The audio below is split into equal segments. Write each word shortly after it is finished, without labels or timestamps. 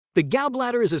The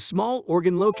gallbladder is a small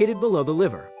organ located below the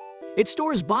liver. It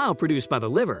stores bile produced by the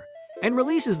liver and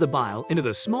releases the bile into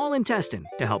the small intestine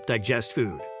to help digest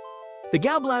food. The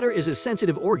gallbladder is a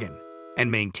sensitive organ,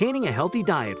 and maintaining a healthy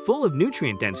diet full of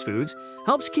nutrient-dense foods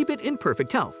helps keep it in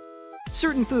perfect health.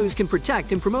 Certain foods can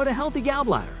protect and promote a healthy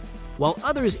gallbladder, while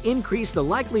others increase the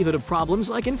likelihood of problems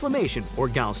like inflammation or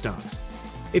gallstones.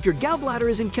 If your gallbladder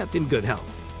isn't kept in good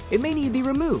health, it may need to be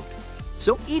removed.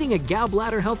 So eating a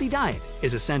gallbladder-healthy diet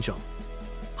is essential.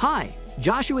 Hi,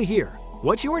 Joshua here.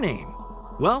 What's your name?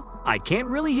 Well, I can't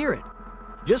really hear it.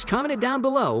 Just comment it down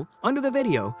below under the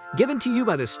video given to you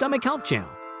by the Stomach Health channel.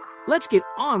 Let's get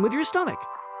on with your stomach.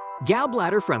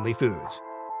 Gallbladder-friendly foods.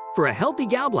 For a healthy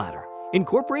gallbladder,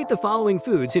 incorporate the following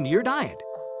foods into your diet: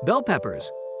 bell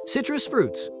peppers, citrus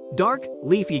fruits, dark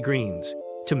leafy greens,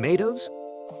 tomatoes,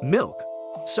 milk,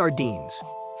 sardines,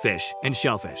 fish and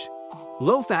shellfish,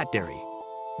 low-fat dairy,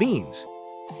 beans,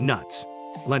 nuts,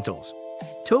 lentils,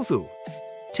 tofu,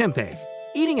 tempeh.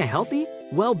 Eating a healthy,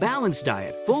 well-balanced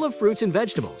diet full of fruits and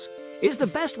vegetables is the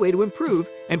best way to improve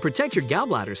and protect your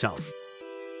gallbladder's health.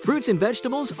 Fruits and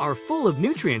vegetables are full of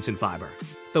nutrients and fiber,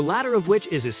 the latter of which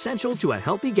is essential to a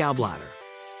healthy gallbladder.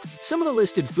 Some of the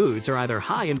listed foods are either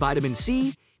high in vitamin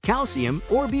C, calcium,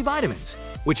 or B vitamins,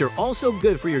 which are also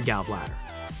good for your gallbladder.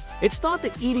 It's thought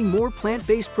that eating more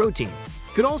plant-based protein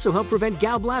could also help prevent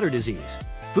gallbladder disease.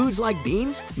 Foods like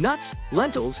beans, nuts,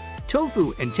 lentils,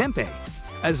 tofu, and tempeh,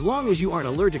 as long as you aren't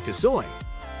allergic to soy,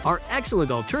 are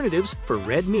excellent alternatives for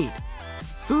red meat.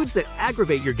 Foods that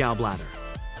aggravate your gallbladder.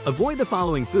 Avoid the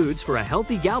following foods for a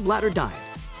healthy gallbladder diet: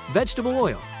 vegetable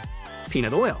oil,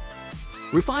 peanut oil,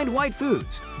 refined white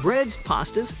foods, breads,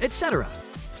 pastas, etc.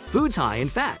 Foods high in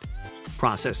fat.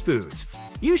 Processed foods.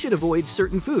 You should avoid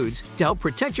certain foods to help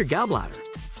protect your gallbladder.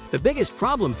 The biggest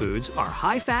problem foods are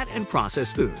high-fat and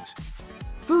processed foods.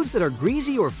 Foods that are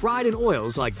greasy or fried in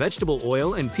oils like vegetable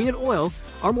oil and peanut oil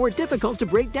are more difficult to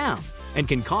break down and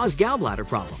can cause gallbladder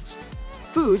problems.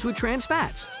 Foods with trans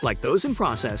fats, like those in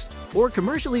processed or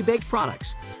commercially baked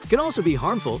products, can also be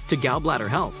harmful to gallbladder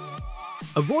health.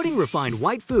 Avoiding refined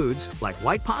white foods like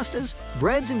white pastas,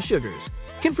 breads, and sugars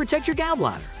can protect your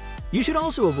gallbladder. You should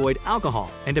also avoid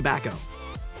alcohol and tobacco.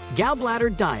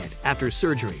 Gallbladder diet after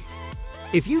surgery.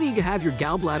 If you need to have your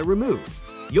gallbladder removed,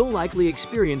 you'll likely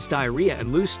experience diarrhea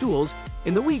and loose stools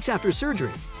in the weeks after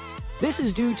surgery. This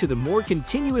is due to the more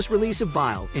continuous release of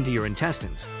bile into your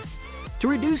intestines. To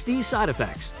reduce these side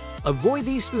effects, avoid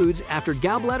these foods after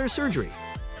gallbladder surgery.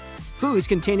 Foods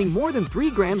containing more than 3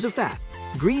 grams of fat,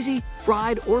 greasy,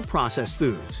 fried, or processed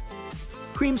foods.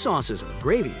 Cream sauces or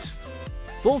gravies.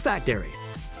 Full-fat dairy.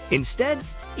 Instead,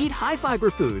 eat high-fiber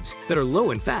foods that are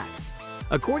low in fat.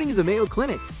 According to the Mayo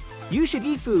Clinic, you should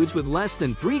eat foods with less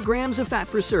than 3 grams of fat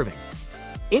per serving.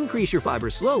 Increase your fiber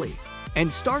slowly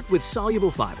and start with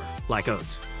soluble fiber, like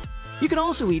oats. You can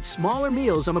also eat smaller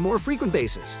meals on a more frequent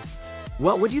basis.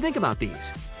 Well, what do you think about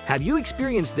these? Have you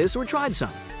experienced this or tried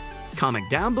some? Comment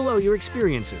down below your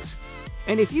experiences.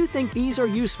 And if you think these are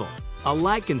useful, a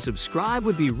like and subscribe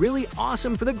would be really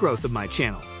awesome for the growth of my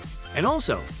channel. And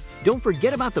also, don't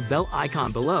forget about the bell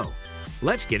icon below.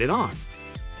 Let's get it on.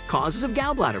 Causes of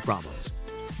gallbladder problems.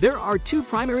 There are 2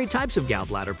 primary types of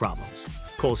gallbladder problems: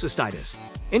 cholecystitis,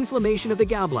 inflammation of the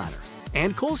gallbladder,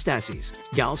 and cholestasis,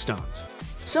 gallstones.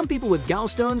 Some people with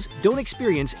gallstones don't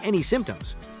experience any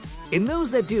symptoms. In those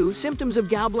that do, symptoms of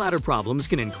gallbladder problems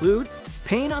can include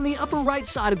pain on the upper right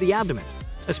side of the abdomen,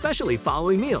 especially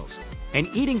following meals, and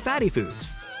eating fatty foods,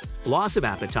 loss of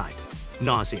appetite,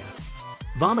 nausea,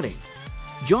 vomiting,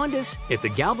 jaundice if the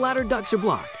gallbladder ducts are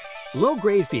blocked,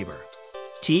 low-grade fever,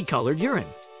 tea-colored urine,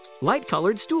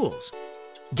 light-colored stools.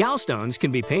 Gallstones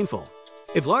can be painful.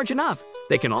 If large enough,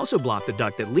 they can also block the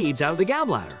duct that leads out of the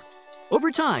gallbladder.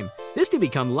 Over time, this can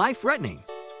become life-threatening.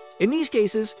 In these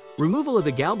cases, removal of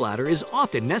the gallbladder is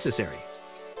often necessary.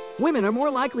 Women are more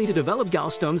likely to develop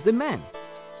gallstones than men.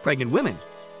 Pregnant women,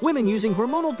 women using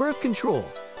hormonal birth control,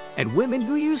 and women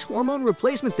who use hormone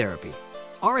replacement therapy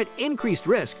are at increased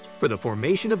risk for the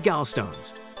formation of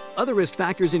gallstones. Other risk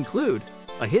factors include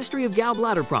a history of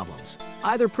gallbladder problems,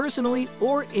 either personally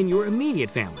or in your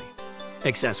immediate family,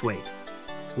 excess weight,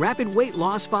 rapid weight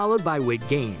loss followed by weight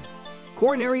gain,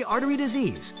 coronary artery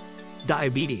disease,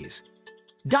 diabetes,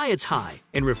 diets high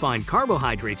in refined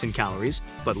carbohydrates and calories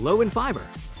but low in fiber,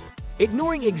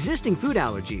 ignoring existing food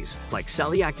allergies like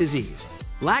celiac disease,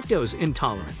 lactose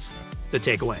intolerance. The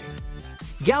takeaway: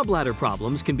 gallbladder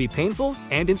problems can be painful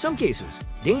and, in some cases,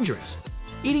 dangerous.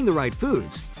 Eating the right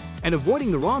foods and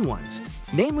avoiding the wrong ones,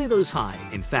 namely those high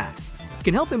in fat,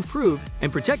 can help improve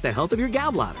and protect the health of your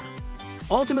gallbladder.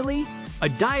 Ultimately, a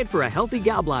diet for a healthy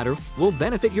gallbladder will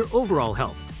benefit your overall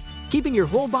health. keeping your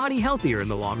whole body healthier in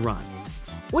the long run.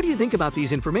 What do you think about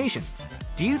these information?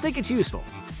 Do you think it's useful?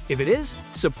 If it is,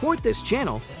 support this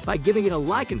channel by giving it a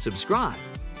like and subscribe.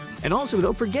 And also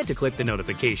don't forget to click the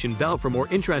notification bell for more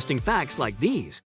interesting facts like these.